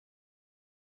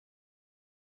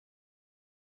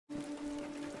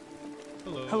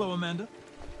Amanda.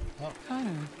 Oh.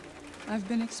 Connor, I've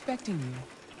been expecting you.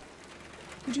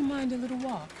 Would you mind a little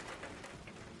walk?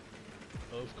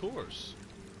 Of course.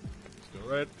 Let's go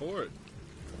right for it.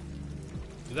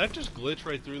 Did that just glitch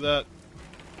right through that?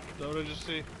 Is that what I just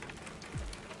see?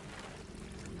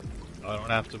 Oh, I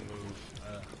don't have to move.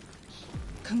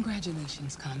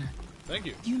 Congratulations, Connor. Thank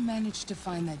you. You managed to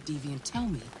find that deviant. Tell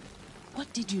me,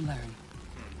 what did you learn?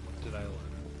 What did I learn?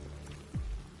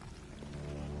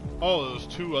 Oh, those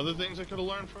two other things I could have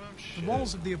learned from him? Shit. The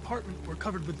walls of the apartment were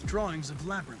covered with drawings of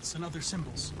labyrinths and other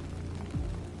symbols.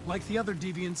 Like the other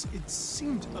deviants, it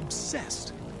seemed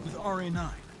obsessed with RA9.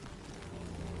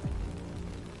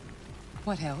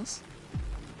 What else?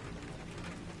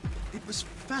 It was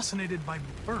fascinated by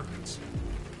birds.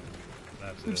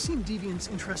 That's We've it. seen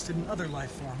deviants interested in other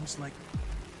life forms, like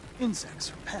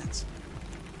insects or pets.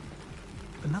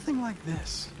 But nothing like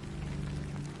this.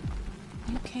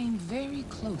 You came very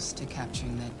close to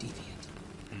capturing that deviant.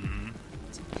 Mm-hmm.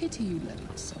 It's a pity you let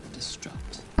it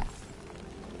self-destruct.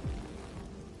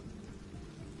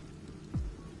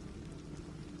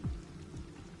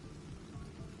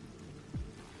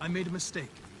 I made a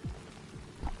mistake.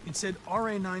 It said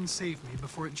RA9 saved me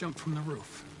before it jumped from the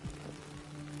roof.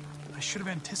 I should have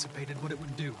anticipated what it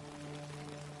would do.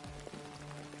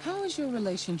 How is your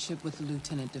relationship with the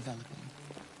Lieutenant developing?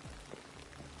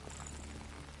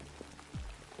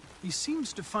 He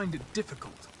seems to find it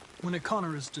difficult when a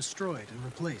Connor is destroyed and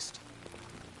replaced.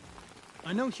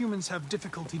 I know humans have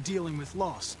difficulty dealing with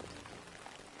loss.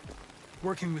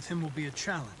 Working with him will be a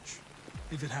challenge,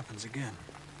 if it happens again.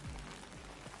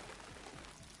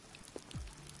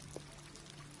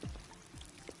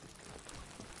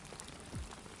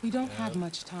 We don't have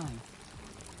much time.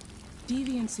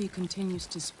 Deviancy continues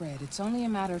to spread. It's only a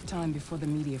matter of time before the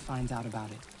media finds out about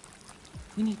it.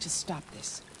 We need to stop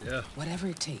this. Yeah. Whatever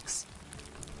it takes.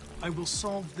 I will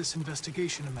solve this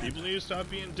investigation, Amanda. People need to stop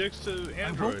being dicks to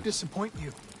androids. I won't disappoint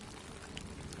you.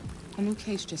 A new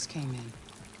case just came in.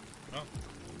 Oh.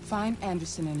 Find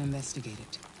Anderson and investigate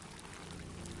it.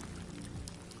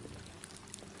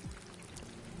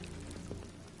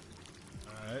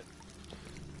 Alright.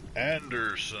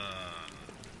 Anderson.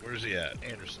 Where's he at?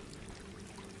 Anderson.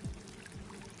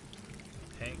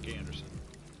 Hank Anderson.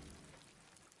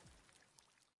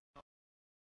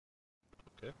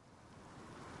 Okay.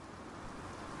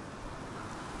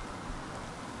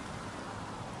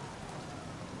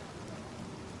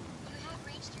 You have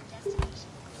reached your destination.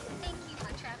 Thank you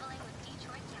for traveling with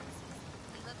Detroit Gillis.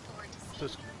 We look forward to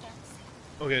seeing you again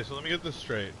soon. Okay, so let me get this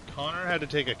straight. Connor had to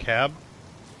take a cab.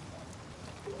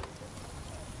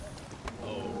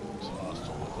 Oh, he's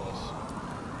hostile with us.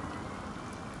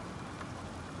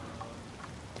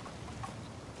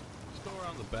 Let's go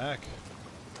around the back.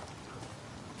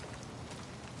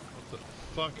 What the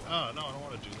fuck? Oh, no, I don't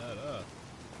want to do that.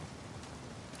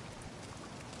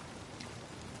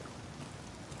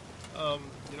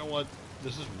 You know what?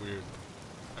 This is weird.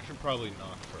 I should probably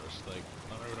knock first. Like,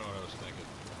 I don't even know what I was thinking.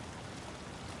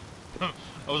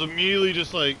 I was immediately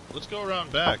just like, let's go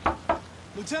around back.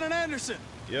 Lieutenant Anderson!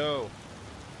 Yo.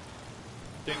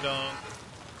 Ding dong.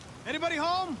 Anybody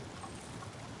home?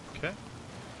 Okay.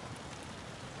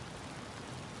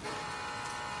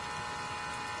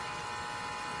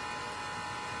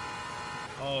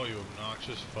 Oh, you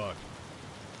obnoxious fuck.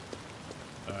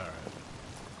 Alright.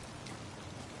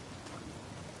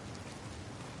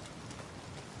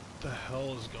 What the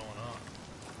hell is going on?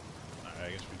 Alright,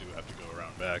 I guess we do have to go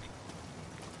around back.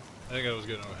 I think I was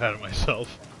getting ahead of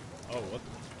myself. Oh, what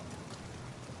the...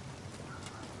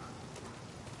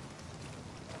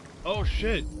 Oh,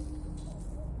 shit!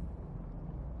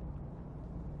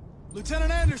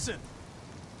 Lieutenant Anderson!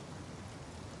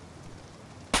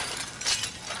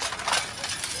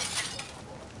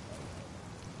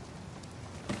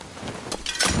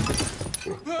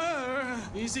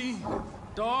 Easy,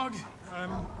 dog.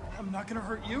 I'm not gonna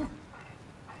hurt you.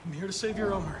 I'm here to save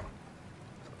your owner.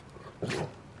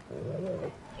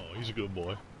 Oh, he's a good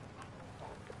boy.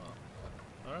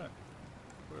 Oh. Alright.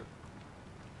 Word.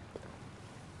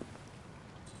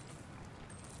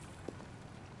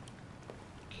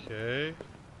 Okay.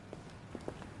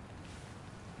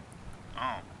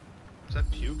 Oh. Is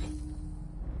that puke?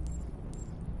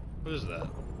 What is that?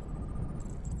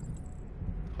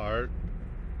 Heart.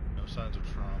 No signs of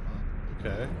trauma.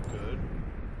 Okay, good.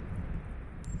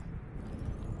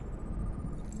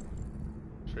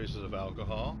 Traces of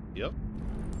alcohol. Yep.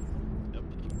 Yep.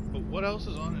 But what else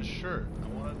is on his shirt? I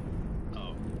want to...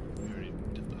 Oh, we already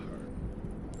did the heart.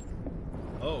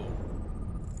 Oh.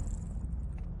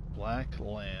 Black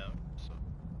lamb. So.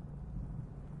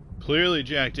 Clearly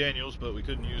Jack Daniels, but we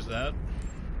couldn't use that.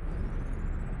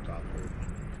 Top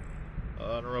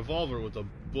And a revolver with a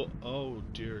oh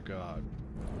dear God.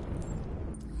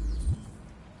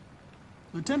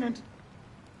 Lieutenant.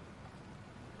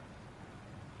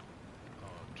 Oh,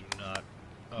 do not.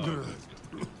 Oh,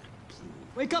 good.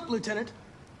 Wake up, Lieutenant.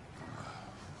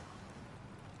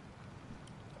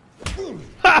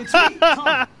 It's me,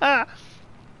 Connor.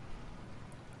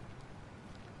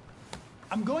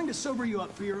 I'm going to sober you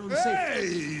up for your own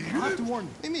safety. I'll have to warn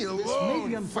you. Leave me This may be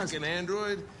alone, unpleasant. fucking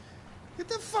android. Get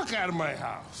the fuck out of my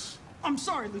house. I'm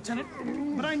sorry, Lieutenant,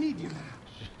 but I need you.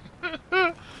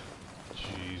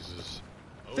 Jesus.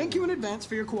 Oh. Thank you in advance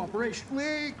for your cooperation.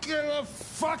 Get the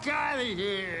fuck out of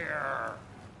here.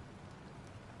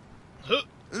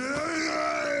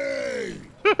 Hey!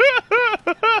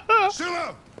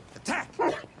 Sumo! Attack!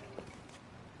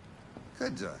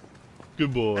 Good dog.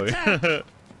 Good boy.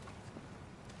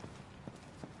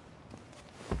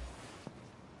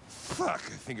 Fuck,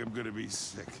 I think I'm gonna be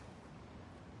sick.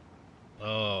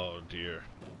 Oh dear.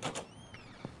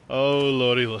 Oh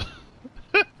lordy.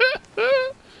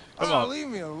 Come on. Leave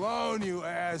me alone, you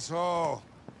asshole.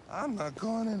 I'm not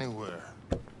going anywhere.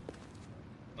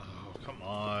 Oh, come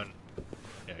on.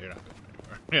 Yeah, you're not going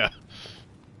anywhere. Yeah.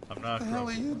 I'm not. What the hell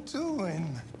are you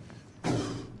doing?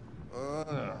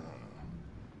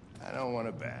 I don't want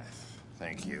a bath.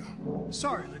 Thank you.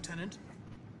 Sorry, Lieutenant.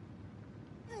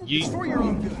 Yeet. It's for your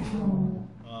own good.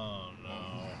 Oh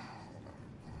no.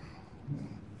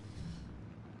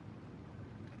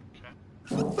 Okay.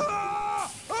 Turn it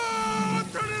off!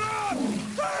 Turn it off!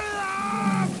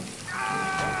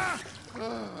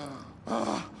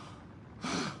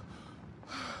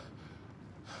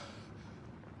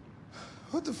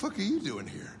 What the fuck are you doing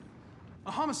here?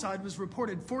 A homicide was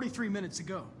reported 43 minutes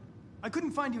ago. I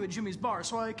couldn't find you at Jimmy's bar,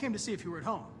 so I came to see if you were at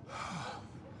home.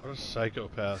 What a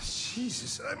psychopath.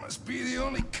 Jesus, I must be the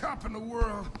only cop in the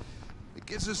world that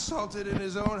gets assaulted in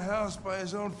his own house by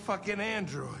his own fucking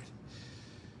android.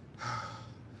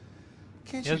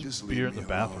 Can't He you has just beer leave in me the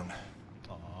bathroom.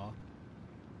 alone? Aw.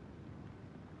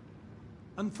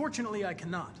 Unfortunately, I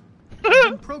cannot.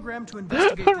 I've been programmed to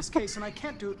investigate this case, and I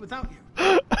can't do it without you.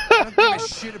 I don't give a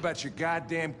shit about your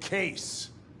goddamn case.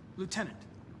 Lieutenant,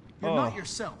 you're Oh. not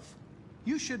yourself.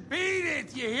 You should... Beat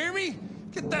it, you hear me?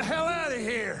 Get the hell out of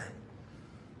here.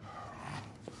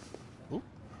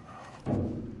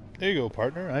 There you go,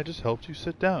 partner. I just helped you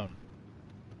sit down.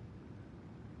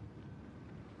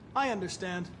 I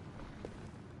understand.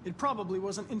 It probably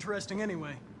wasn't interesting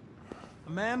anyway.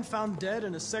 A man found dead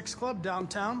in a sex club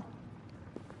downtown.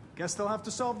 Guess they'll have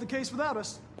to solve the case without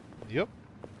us. Yep.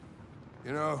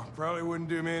 You know, probably wouldn't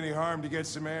do me any harm to get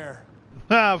some air.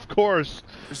 Of course.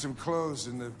 There's some clothes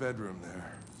in the bedroom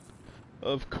there.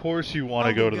 Of course you want to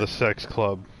I'll go go to get the sex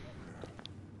club.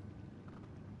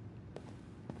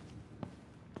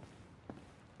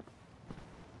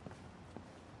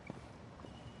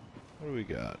 What do we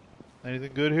got?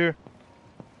 Anything good here?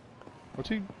 What's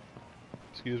he?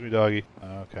 Excuse me, doggy.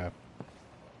 Okay.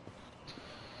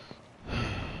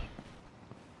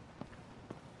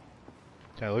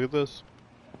 Can I look at this?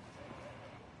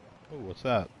 Oh, what's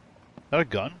that? Is that a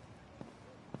gun?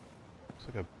 Looks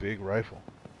like a big rifle.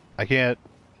 I can't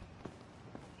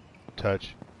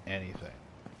touch anything.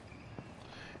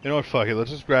 You know what? Fuck it.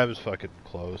 Let's just grab his fucking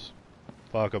clothes.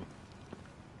 Fuck him.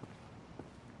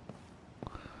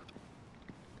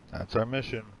 That's our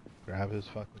mission. Grab his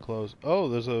fucking clothes. Oh,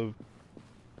 there's a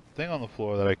thing on the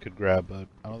floor that I could grab, but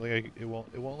I don't think it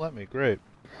won't let me. Great.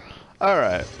 All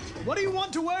right. What do you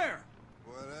want to wear?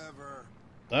 Whatever.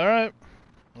 All right.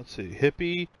 Let's see.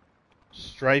 Hippie,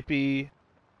 stripey,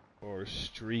 or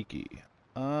streaky.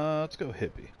 Let's go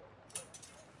hippie.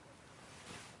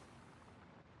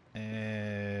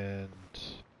 And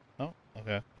oh,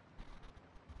 okay.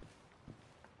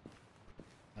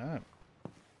 All right.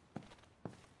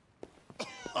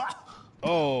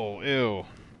 Oh, ew.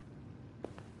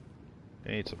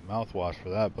 You need some mouthwash for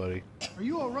that, buddy. Are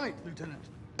you all right, Lieutenant?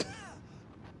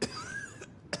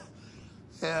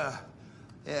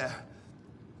 Yeah.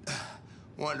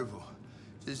 Wonderful.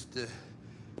 Just, give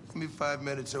me 5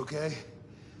 minutes, okay?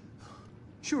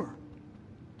 Sure.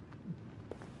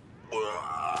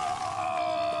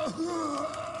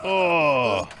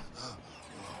 Oh.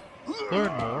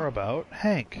 Learn more about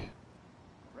Hank.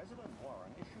 President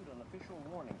Warren issued an official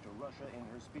warning to Russia in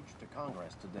her speech to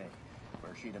Congress today,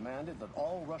 where she demanded that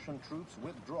all Russian troops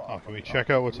withdraw. Oh, can we check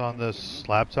out what's on this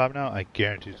laptop now? I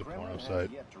guarantee it's a porno site.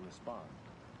 Yet to respond.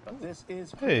 But this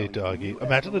is Hey, clearly a doggy. new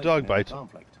Imagine the dog escalation in bites him.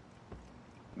 conflict.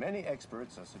 Many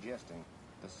experts are suggesting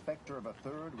the specter of a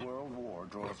third world war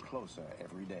draws closer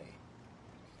every day.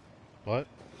 What?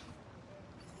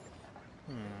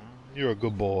 You're a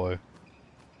good boy.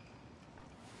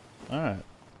 Alright.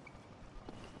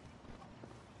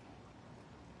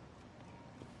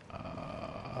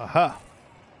 Aha!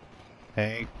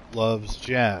 Hank loves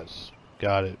jazz.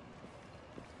 Got it.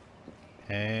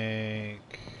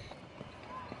 Hank...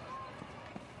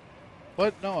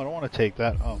 What? No, I don't want to take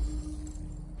that. Oh.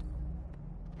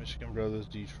 Michigan Brothers,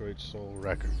 Detroit Soul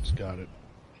Records. Got it.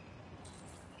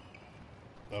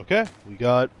 Okay, we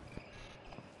got...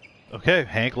 Okay,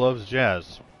 Hank loves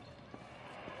jazz.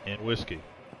 And whiskey.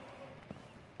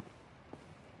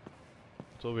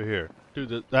 What's over here?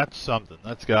 Dude, that's something.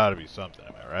 That's gotta be something,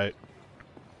 am I right?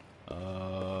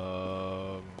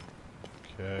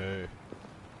 Okay.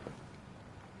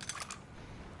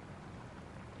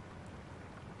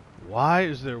 Why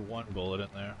is there one bullet in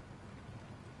there?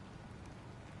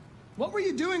 What were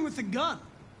you doing with the gun?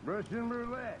 Russian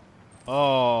roulette.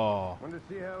 Oh. Wanted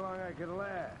to see how long I could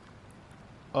last.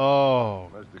 Oh.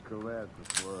 Must have collapsed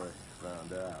before I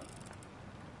found out.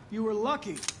 You were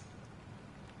lucky.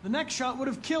 The next shot would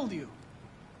have killed you.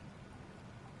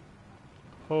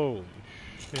 Holy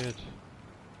shit.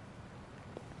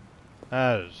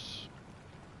 That is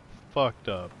fucked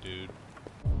up, dude.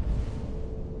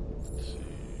 Let's see.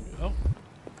 Oh.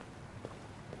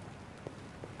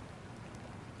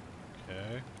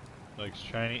 Okay. Likes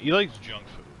Chinese. He likes junk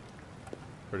food.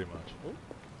 Pretty much. Oh.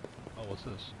 Oh, what's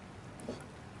this?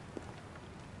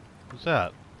 What's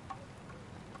that?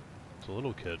 It's a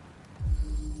little kid.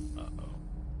 Uh-oh.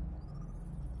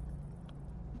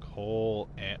 Cole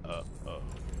and uh-oh.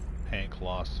 Hank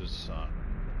lost his son.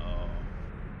 Oh.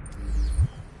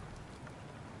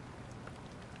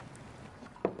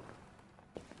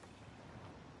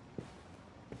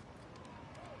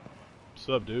 What's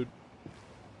up, dude?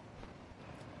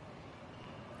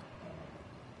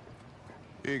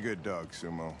 Be a good dog,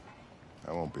 Sumo.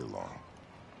 I won't be long.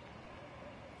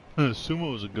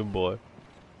 Sumo was a good boy.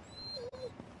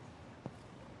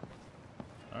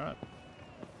 Alright.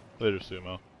 Later,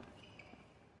 Sumo.